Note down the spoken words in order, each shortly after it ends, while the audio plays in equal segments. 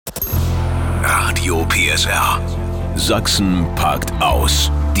RADIO PSR. Sachsen packt aus.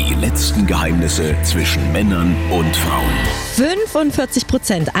 Die letzten Geheimnisse zwischen Männern und Frauen.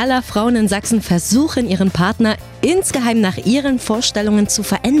 45% aller Frauen in Sachsen versuchen, ihren Partner insgeheim nach ihren Vorstellungen zu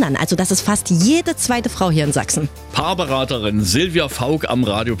verändern. Also das ist fast jede zweite Frau hier in Sachsen. Paarberaterin Silvia Faulk am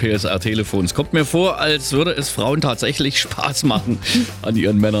RADIO PSR Telefon. Es kommt mir vor, als würde es Frauen tatsächlich Spaß machen, an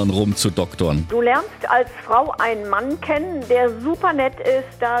ihren Männern rumzudoktern. Du lernst als Frau einen Mann kennen, der super nett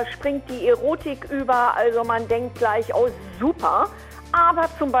ist, da springt die Erotik über, also man denkt gleich, oh super, aber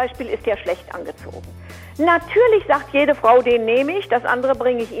zum Beispiel ist er schlecht angezogen. Natürlich sagt jede Frau, den nehme ich, das andere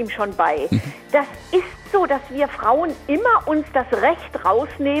bringe ich ihm schon bei. Das ist so, dass wir Frauen immer uns das Recht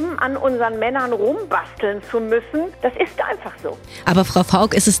rausnehmen, an unseren Männern rumbasteln zu müssen. Das ist einfach so. Aber Frau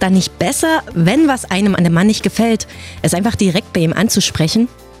Faulk, ist es dann nicht besser, wenn was einem an dem Mann nicht gefällt, es einfach direkt bei ihm anzusprechen?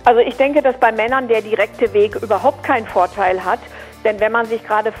 Also ich denke, dass bei Männern der direkte Weg überhaupt keinen Vorteil hat. Denn wenn man sich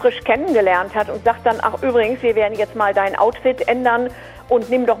gerade frisch kennengelernt hat und sagt dann, ach übrigens, wir werden jetzt mal dein Outfit ändern und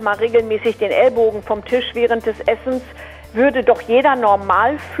nimm doch mal regelmäßig den Ellbogen vom Tisch während des Essens, würde doch jeder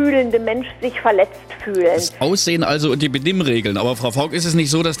normal fühlende Mensch sich verletzt fühlen. Das Aussehen also und die Benimmregeln. Aber Frau Faulk, ist es nicht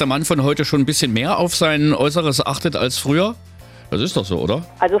so, dass der Mann von heute schon ein bisschen mehr auf sein Äußeres achtet als früher? Das ist doch so, oder?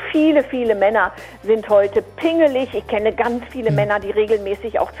 Also viele Männer sind heute pingelig. Ich kenne ganz viele Männer, die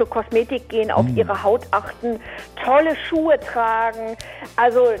regelmäßig auch zur Kosmetik gehen, auf ihre Haut achten, tolle Schuhe tragen.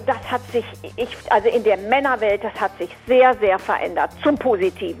 Also das hat sich, in der Männerwelt, das hat sich sehr, sehr verändert, zum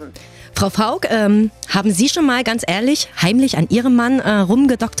Positiven. Frau Faulk, haben Sie schon mal ganz ehrlich heimlich an Ihrem Mann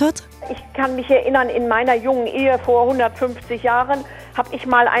rumgedoktert? Ich kann mich erinnern, in meiner jungen Ehe vor 150 Jahren habe ich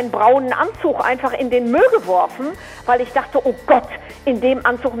mal einen braunen Anzug einfach in den Müll geworfen, weil ich dachte, oh Gott, in dem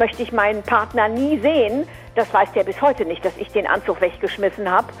Anzug möchte ich meinen Partner nie sehen. Das weiß der bis heute nicht, dass ich den Anzug weggeschmissen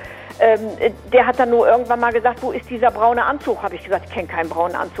habe. Der hat dann nur irgendwann mal gesagt, wo ist dieser braune Anzug? Habe ich gesagt, ich kenne keinen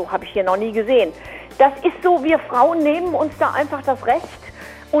braunen Anzug, habe ich hier noch nie gesehen. Das ist so, wir Frauen nehmen uns da einfach das Recht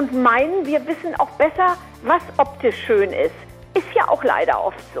und meinen, wir wissen auch besser, was optisch schön ist. Ist ja auch leider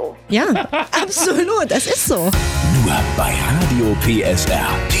oft so. Ja, absolut, das ist so. Nur bei RADIO PSR.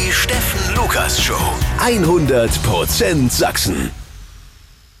 Die Steffen Lukas Show. 100% Sachsen.